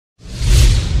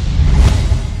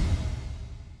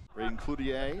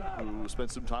Cloutier, who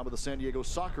spent some time with the San Diego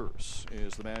Sockers,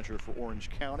 is the manager for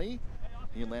Orange County.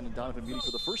 He and Landon Donovan meeting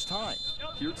for the first time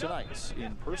here tonight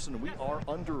in person. We are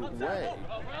underway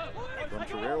from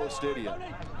Torero Stadium.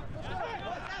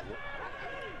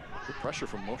 Good pressure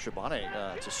from Moshe Bane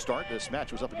to start this match.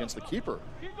 He was up against the keeper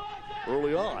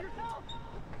early on.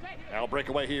 Now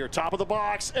breakaway here, top of the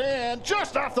box, and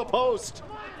just off the post.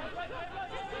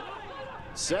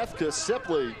 Seth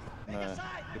Kasipli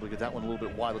able to get that one a little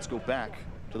bit wide. Let's go back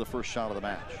to the first shot of the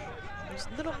match. There's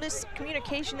a little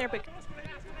miscommunication there, but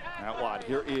out wide,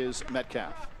 here is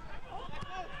Metcalf.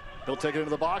 He'll take it into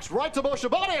the box, right to Moshe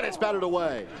Bane, and it's batted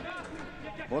away.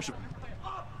 Moshe,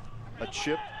 a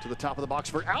chip to the top of the box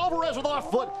for Alvarez with the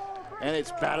left foot, and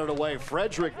it's batted away.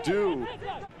 Frederick Dew.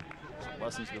 Some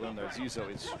lessons to learn there.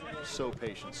 Zizo is so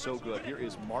patient, so good. Here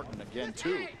is Martin again,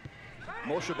 too.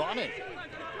 Moshe Bane.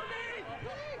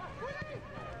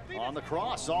 On the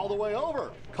cross, all the way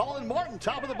over. Colin Martin,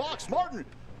 top of the box. Martin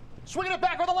swinging it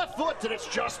back with the left foot, and it's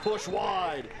just pushed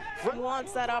wide. He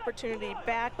wants that opportunity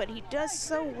back, but he does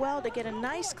so well to get a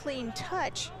nice clean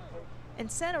touch and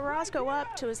send Orozco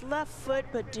up to his left foot,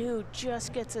 but Dew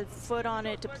just gets a foot on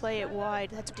it to play it wide.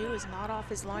 That's Dew is not off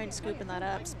his line scooping that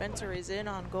up. Spencer is in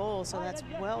on goal, so that's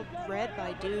well read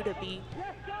by Dew to be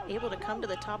able to come to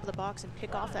the top of the box and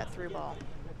pick off that through ball.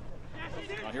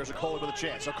 Now here's Okoli with a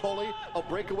chance. Okoli, a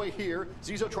breakaway here.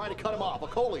 Zizo trying to cut him off.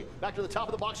 Okoli back to the top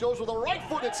of the box, goes with the right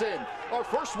foot, it's in. Our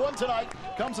first one tonight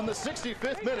comes in the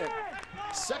 65th minute.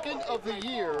 Second of the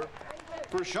year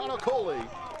for Sean Okoli.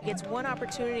 He gets one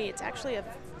opportunity. It's actually a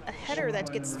header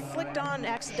that gets flicked on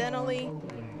accidentally.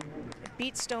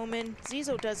 Beats Stoneman.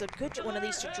 Zizo does a good one of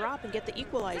these to drop and get the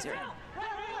equalizer.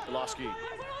 Iloski.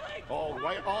 Oh,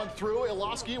 right on through.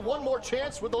 Iloski, one more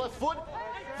chance with the left foot.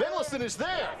 Finlayson is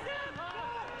there.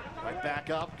 Right back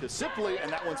up, Kasipli,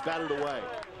 and that one's batted away.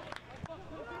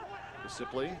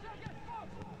 Kasipli.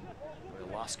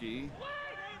 Iloski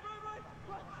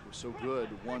was so good.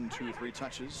 1, 2, 3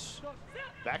 touches.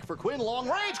 Back for Quinn, long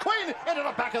range. Quinn into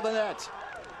the back of the net.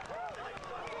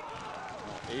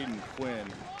 Aiden Quinn,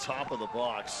 top of the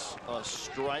box. A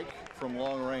strike from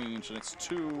long range, and it's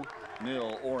 2-0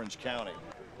 Orange County.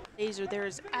 There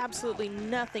is absolutely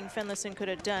nothing Finlayson could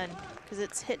have done because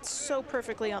it's hit so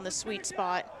perfectly on the sweet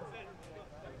spot.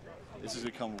 This is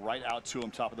going to come right out to him,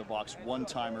 top of the box.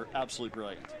 One-timer, absolutely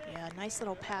brilliant. Yeah, nice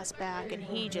little pass back, and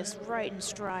he just right in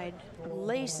stride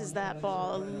laces that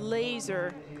ball, a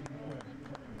laser.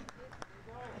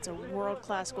 That's a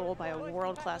world-class goal by a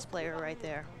world-class player right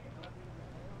there.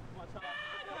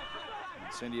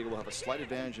 San Diego will have a slight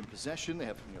advantage in possession. They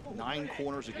have 9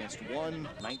 corners against 1,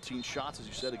 19 shots, as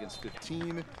you said, against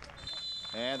 15.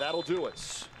 And that'll do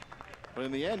it. But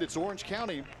in the end, it's Orange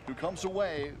County who comes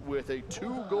away with a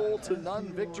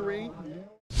 2-0 victory.